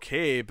mean, he's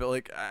okay, but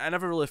like I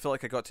never really felt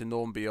like I got to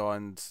know him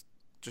beyond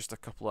just a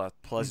couple of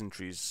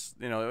pleasantries.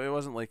 It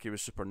wasn't like he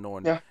was super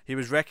known. Yeah. He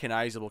was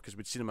recognizable because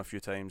we'd seen him a few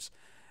times.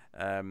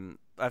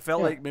 I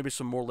felt like maybe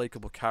some more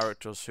likable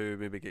characters who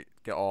maybe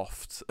get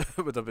offed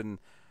would have been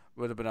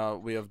a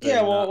way of doing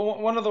that.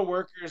 One of the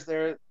workers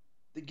there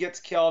that gets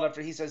killed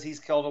after he says he's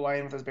killed a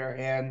lion with his bare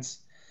hands,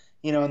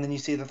 and then you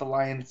see that the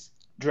lions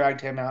dragged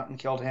him out and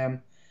killed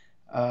him,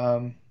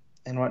 and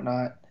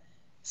whatnot.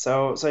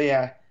 So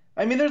yeah,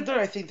 I mean,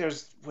 I think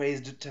there's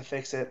ways to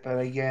fix it, but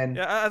again,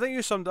 yeah, I think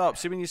you summed up.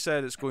 See, when you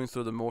said it's going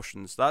through the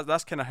motions,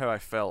 that's kind of how I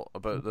felt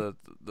about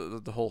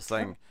the whole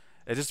thing.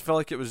 It just felt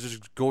like it was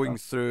just going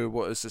through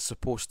what it's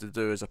supposed to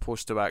do, as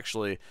opposed to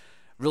actually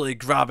really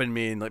grabbing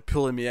me and like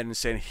pulling me in and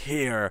saying,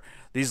 "Here,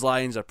 these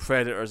lions are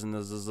predators, and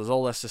there's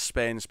all this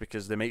suspense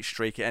because they might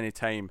strike at any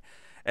time."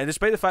 And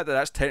despite the fact that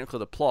that's technically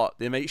the plot,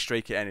 they might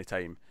strike at any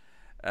time.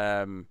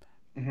 I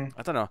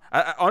don't know.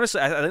 I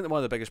honestly, I think that one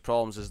of the biggest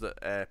problems is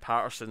that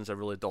Patterson's a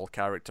really dull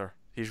character.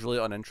 He's really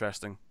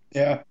uninteresting.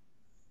 Yeah.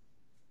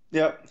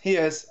 Yep, he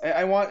is.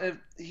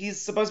 He's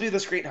supposed to be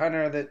this great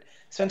hunter that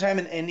spent time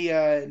in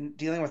India and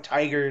dealing with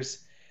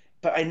tigers,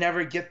 but I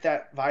never get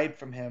that vibe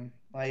from him.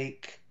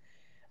 Like,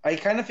 I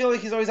kind of feel like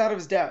he's always out of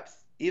his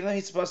depth. Even though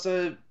he's supposed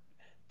to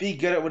be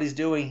good at what he's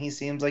doing, he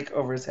seems like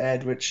over his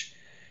head, which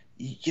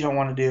you don't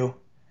want to do.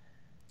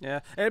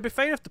 Yeah, and it'd be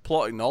fine if the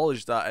plot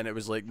acknowledged that, and it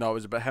was like, no, it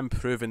was about him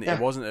proving that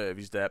he wasn't out of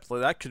his depth.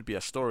 Like, that could be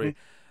a story,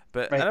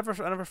 but right. I never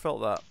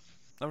felt that.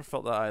 Never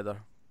felt that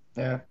either.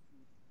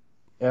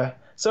 Yeah.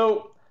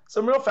 So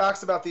some real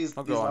facts about these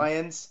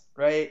lions,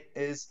 right?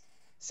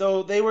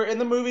 So they were in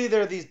the movie.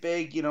 They're these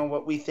big,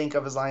 what we think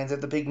of as lions. They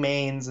have the big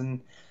manes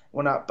and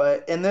whatnot.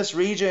 But in this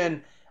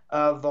region,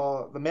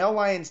 the male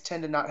lions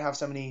tend to not have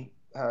so many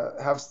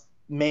have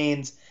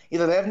manes.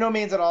 Either they have no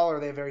manes at all, or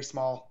they have very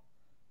small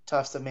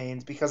tufts of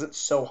manes because it's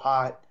so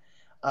hot.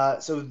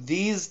 So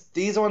these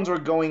ones were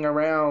going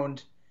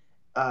around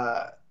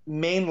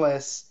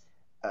maneless,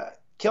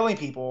 killing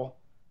people,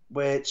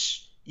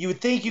 which you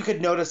would think you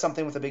could notice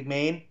something with a big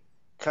mane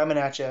coming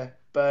at you,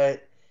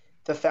 but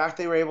the fact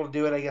they were able to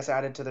do it, I guess,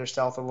 added to their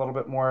stealth a little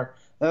bit more.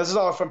 Now, this is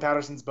all from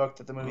Patterson's book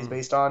that the movie's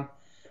based on.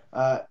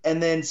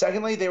 And then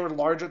secondly, they were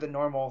larger than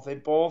normal. They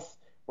both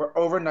were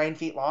over 9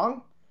 feet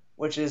long,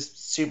 which is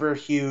super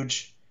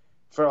huge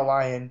for a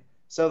lion.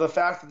 So the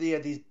fact that they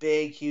had these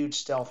big, huge,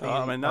 stealthy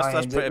lions,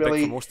 that's pretty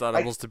big for most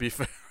animals, to be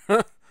fair.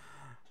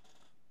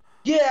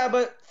 Yeah,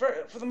 but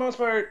for the most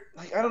part,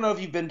 like, I don't know if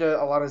you've been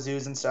to a lot of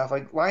zoos and stuff.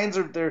 Like, lions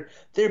they're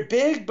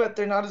big, but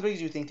they're not as big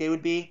as you think they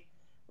would be,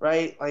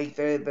 right? Like,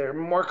 they're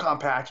more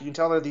compact. You can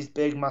tell they're these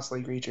big,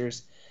 muscly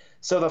creatures.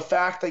 So the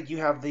fact that you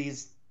have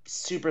these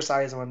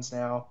super-sized ones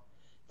now,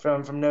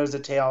 from nose to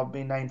tail,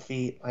 being 9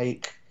 feet,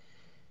 like,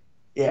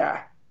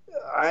 yeah,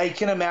 I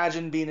can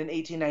imagine being in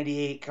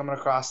 1898 coming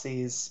across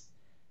these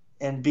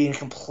and being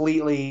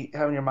completely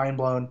having your mind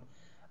blown.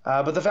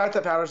 But the fact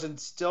that Patterson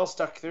still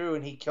stuck through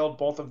and he killed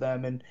both of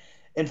them, and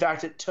in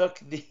fact, it took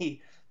the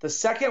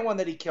second one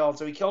that he killed.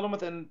 So he killed him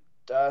within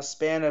a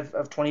span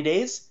of 20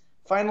 days.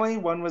 Finally,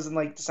 one was in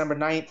like December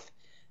 9th,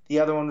 the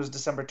other one was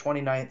December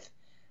 29th.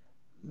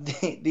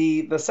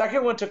 The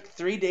second one took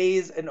 3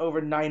 days and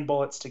over 9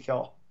 bullets to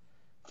kill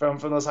from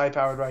those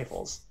high-powered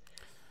rifles.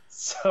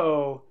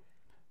 So,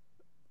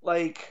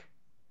 like,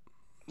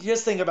 you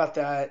just think about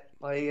that.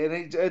 Like,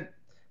 and it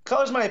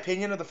colors my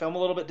opinion of the film a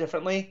little bit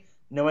differently,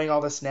 knowing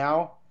all this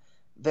now,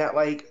 that,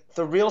 like,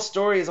 the real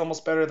story is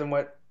almost better than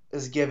what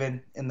is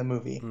given in the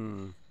movie.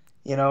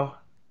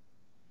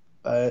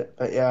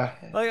 But yeah,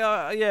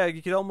 like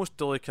you could almost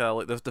do like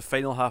the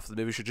final half of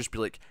the movie should just be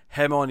like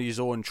him on his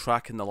own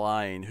tracking the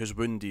lion who's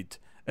wounded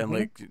and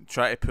like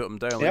try to put him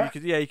down. Like,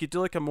 you could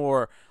do like a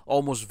more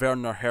almost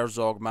Werner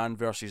Herzog Man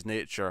versus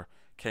Nature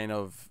kind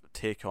of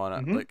take on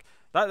it. Like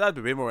that'd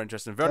be way more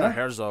interesting. Werner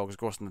Herzog's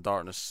Ghost in the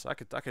Darkness. I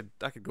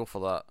could go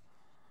for that.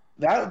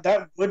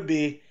 That would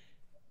be,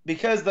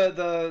 because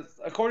the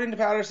according to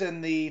Patterson,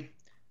 the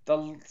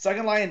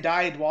second lion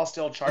died while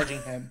still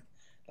charging him.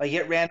 Like,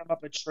 it ran him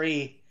up a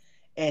tree.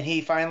 and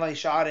he finally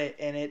shot it,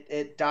 and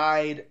it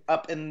died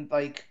up in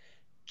like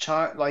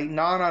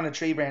gnawing on a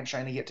tree branch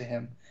trying to get to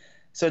him.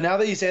 So now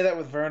that you say that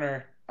with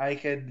Werner, I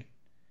could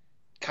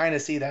kind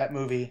of see that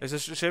movie. It's a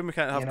shame we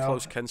can't have You know?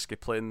 Klaus Kinski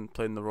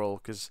playing the role,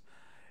 because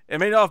it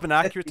may not have been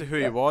accurate to who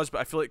he was,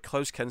 but I feel like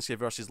Klaus Kinski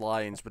versus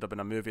Lions would have been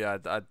a movie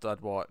I'd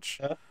watch.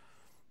 Yeah.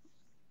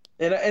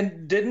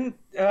 And didn't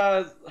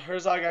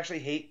Herzog actually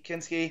hate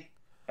Kinski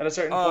at a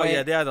certain point? Oh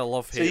yeah, they had a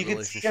love-hate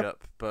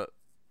relationship, but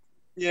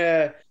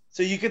yeah,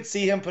 so you could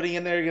see him putting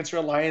in there against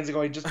real Lions and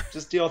going,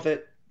 just deal with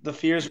it. The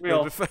fear's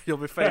real. You'll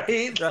be fine.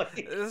 Right? Yeah,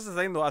 this is the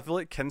thing though. I feel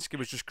like Kinski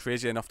was just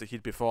crazy enough that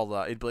he'd before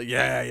that. He'd be like,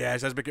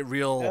 yes, let's make it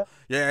real. Yeah.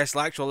 Yes,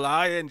 like actual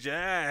lions.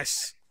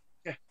 Yes.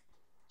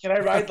 Can I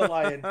ride the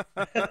lion?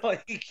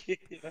 Like, you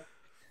know?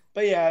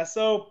 But yeah,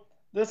 so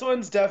this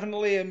one's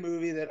definitely a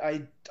movie that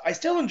I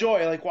still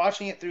enjoy. Like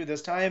watching it through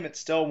this time, it's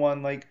still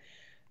one like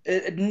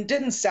it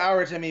didn't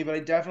sour to me, but I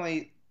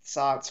definitely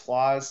saw its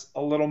flaws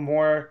a little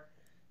more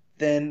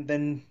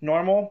than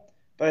normal.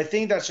 But I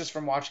think that's just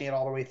from watching it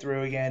all the way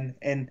through again.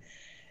 And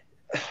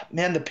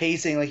man, the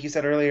pacing, like you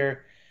said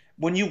earlier,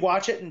 when you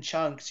watch it in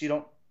chunks, you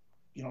don't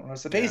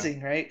notice the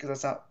pacing, right? Because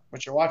that's not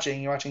what you're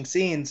watching. You're watching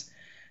scenes.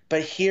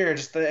 But here,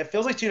 it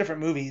feels like two different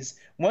movies.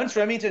 Once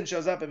Remington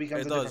shows up, it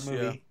becomes a different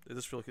movie. Yeah. It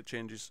does feel like it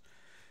changes.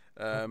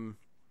 So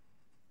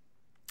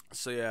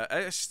yeah,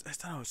 I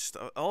don't know. It's just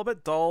a little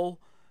bit dull.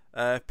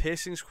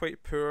 Pacing's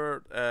quite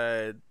poor.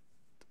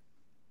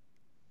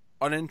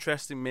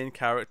 Uninteresting main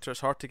character.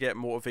 It's hard to get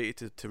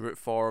motivated to root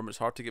for him. It's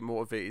hard to get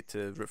motivated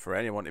to root for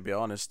anyone, to be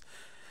honest.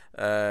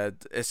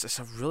 It's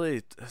a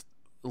really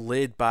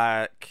laid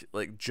back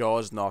like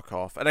Jaws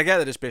knockoff, and I get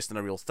that it's based on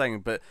a real thing,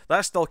 but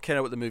that's still kind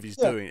of what the movie's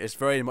doing. It's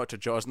very much a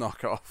Jaws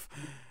knockoff.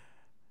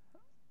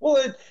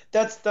 Well,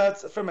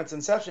 that's from its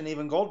inception.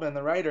 Even Goldman,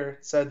 the writer,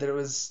 said that it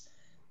was,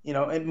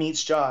 it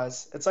meets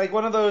Jaws. It's like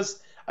one of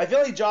those. I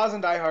feel like Jaws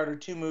and Die Hard are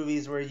two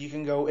movies where you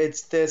can go,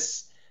 it's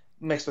this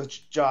mixed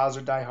with Jaws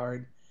or Die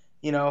Hard.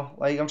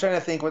 Like I'm trying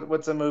to think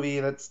what's a movie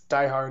that's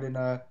Die Hard in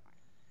a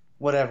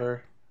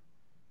whatever.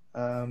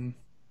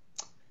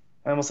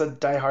 I almost said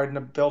Die Hard in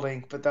a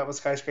building, but that was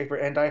Skyscraper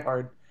and Die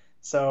Hard.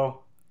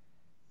 So,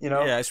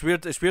 Yeah, it's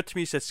weird. It's weird to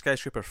me you said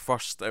Skyscraper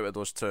first out of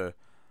those two.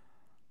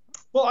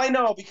 Well, I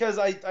know because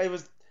I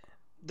was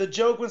the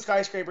joke when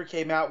Skyscraper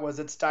came out was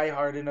it's Die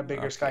Hard in a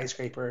bigger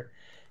skyscraper.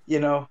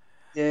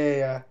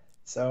 Yeah.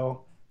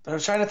 So, but I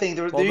was trying to think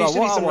there used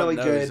to be some really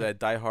good. Is,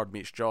 Die Hard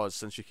meets Jaws,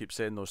 since you keep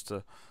saying those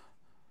two.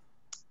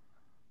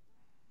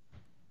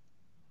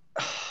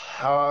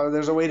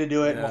 There's a way to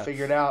do it, and we'll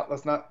figure it out.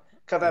 Let's not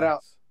cut that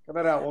out. Cut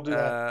that out. We'll do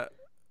that.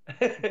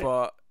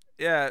 But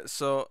yeah,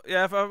 so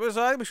yeah, I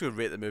think we should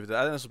rate the movie.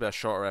 I think this will be a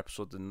shorter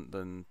episode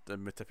than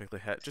we typically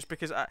hit, just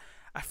because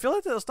I feel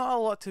like there's not a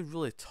lot to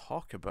really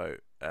talk about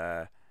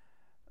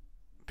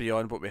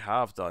beyond what we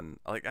have done.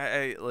 Like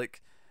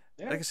like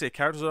I say,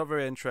 characters are not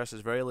very interesting.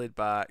 It's very laid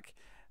back.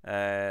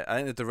 I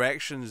think the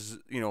direction's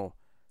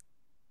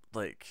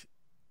like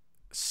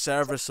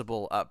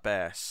serviceable at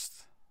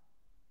best.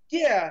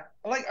 Yeah,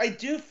 like I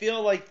do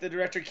feel like the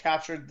director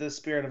captured the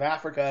spirit of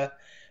Africa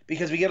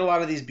because we get a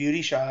lot of these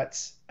beauty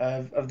shots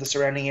of the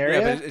surrounding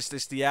area. Yeah, but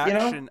it's the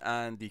action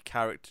and the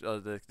character,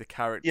 the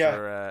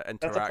character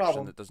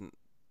interaction that doesn't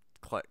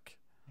click.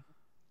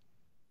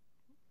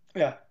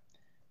 Yeah.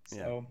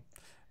 So.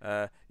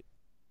 Yeah.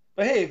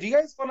 But hey, if you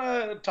guys want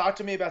to talk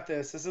to me about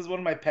this is one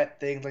of my pet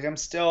things. Like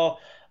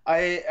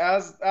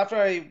after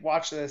I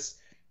watched this,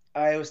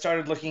 I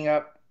started looking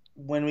up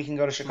when we can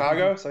go to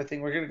Chicago. So I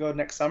think we're gonna go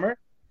next summer.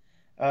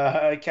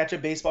 Catch a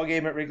baseball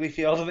game at Wrigley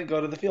Field and then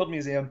go to the Field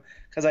Museum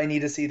because I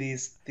need to see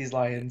these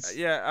lions.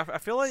 Yeah, I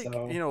feel like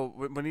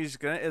when he's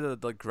going into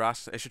the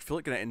grass, it should feel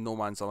like going into no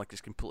man's land, like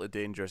it's completely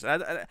dangerous.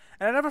 And I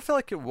never felt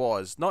like it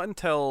was, not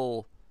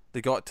until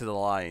they got to the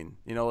line.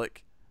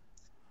 Like.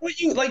 Well,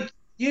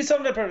 you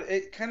summed up.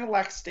 It kind of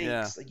lacks stakes.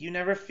 Yeah. Like you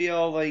never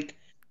feel like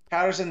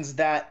Patterson's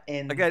that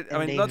in. Again, I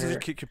mean, danger. not to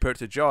keep compared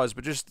to Jaws,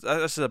 but just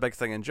this is a big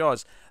thing in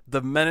Jaws.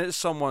 The minute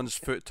someone's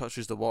foot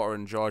touches the water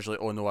in Jaws, you're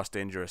like, oh no, that's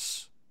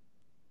dangerous.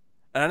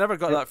 And I never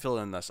got that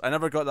feeling in this. I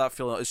never got that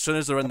feeling. As soon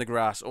as they're in the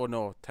grass, oh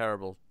no,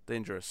 terrible,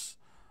 dangerous.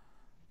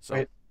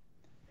 So,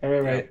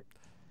 right.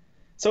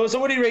 So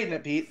what are you rating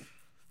it, Pete?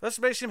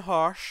 This may seem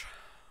harsh.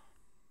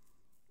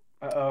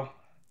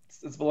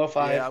 It's below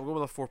 5. Yeah, I'm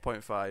going with a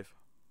 4.5.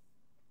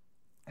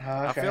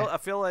 Okay. I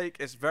feel like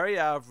it's very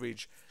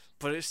average,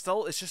 but it's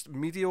just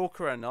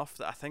mediocre enough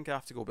that I think I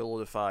have to go below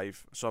the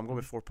 5. So I'm going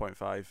with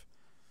 4.5.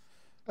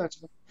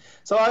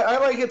 So I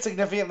like it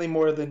significantly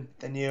more than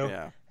you,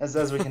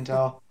 as we can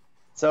tell.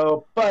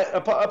 So, but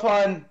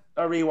upon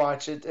a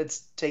rewatch, it's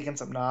taken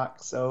some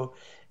knock. So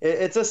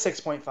it's a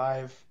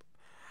 6.5.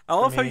 I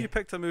love how you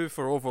picked a movie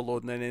for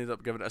Overload and then ended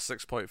up giving it a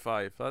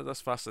 6.5.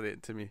 That's fascinating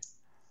to me.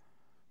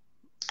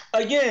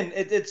 Again,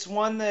 it's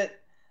one that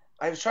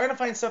I was trying to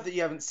find stuff that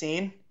you haven't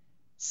seen.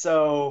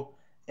 So,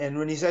 and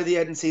when you said you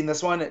hadn't seen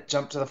this one, it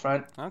jumped to the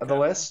front of the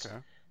list.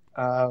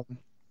 Okay.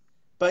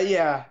 But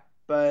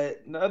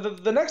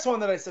the next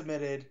one that I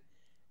submitted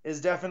is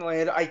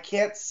definitely, I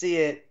can't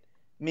see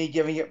me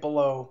giving it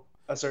below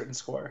a certain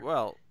score.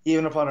 Well,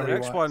 even upon a the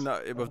next one,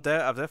 I've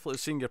definitely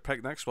seen your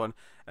pick. Next one.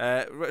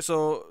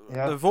 So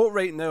the vote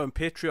right now on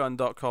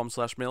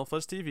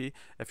patreon.com/MailFuzzTV.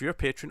 If you're a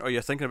patron or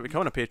you're thinking of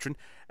becoming a patron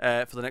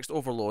for the next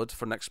Overload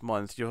for next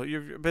month,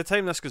 you by the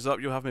time this goes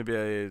up, you'll have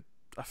maybe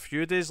a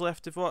few days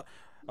left of what.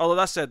 Although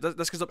that said,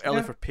 this goes up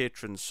early for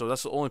patrons, so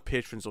that's the only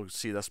patrons will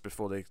see this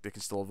before they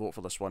can still vote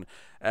for this one.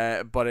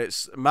 But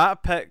it's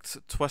Matt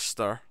picked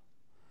Twister,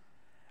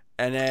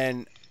 and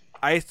then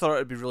I thought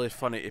it'd be really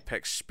funny to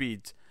pick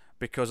Speed,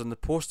 because on the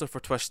poster for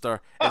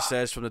Twister it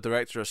says from the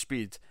director of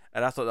Speed,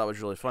 and I thought that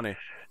was really funny.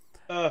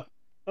 This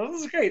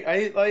is great.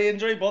 I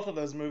enjoy both of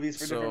those movies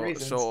for different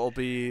reasons. So we'll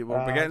be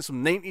getting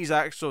some 90s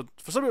action. So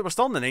for some reason, we're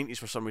still in the 90s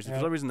for some reason. For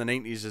some reason, the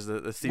 90s is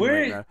the theme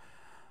right now.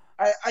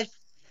 I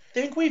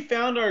think we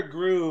found our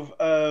groove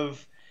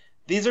of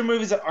these are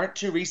movies that aren't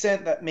too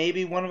recent that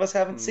maybe one of us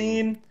haven't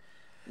seen,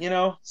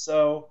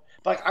 so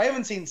like I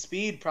haven't seen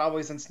Speed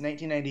probably since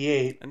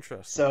 1998.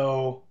 Interesting.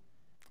 So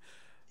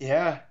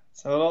so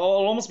it'll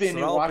almost be a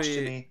new watch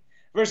to me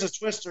versus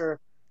Twister.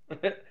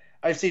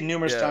 I've seen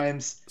numerous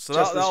times. So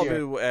that'll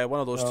be one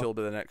of those two will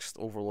be the next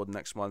Overload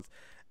next month.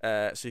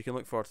 So you can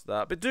look forward to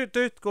that. But do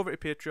go over to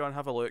Patreon,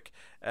 have a look,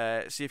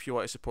 see if you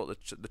want to support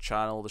the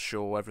channel, the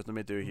show, everything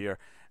we do here.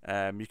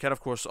 You can, of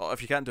course,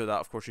 if you can't do that,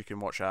 of course, you can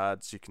watch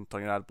ads. You can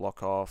turn your ad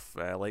block off,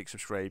 like,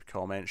 subscribe,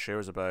 comment, share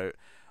us about,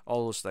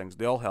 all those things.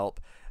 They all help.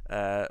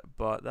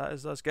 But that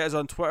is us. Get us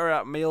on Twitter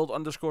at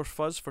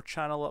mailed_fuzz for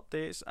channel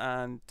updates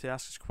and to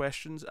ask us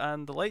questions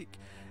and the like.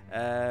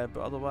 But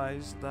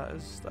otherwise, that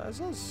is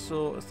us.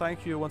 So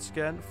thank you once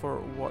again for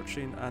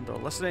watching and or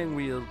listening.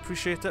 We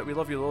appreciate it. We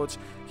love you loads.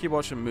 Keep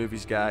watching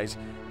movies, guys,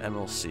 and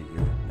we'll see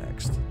you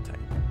next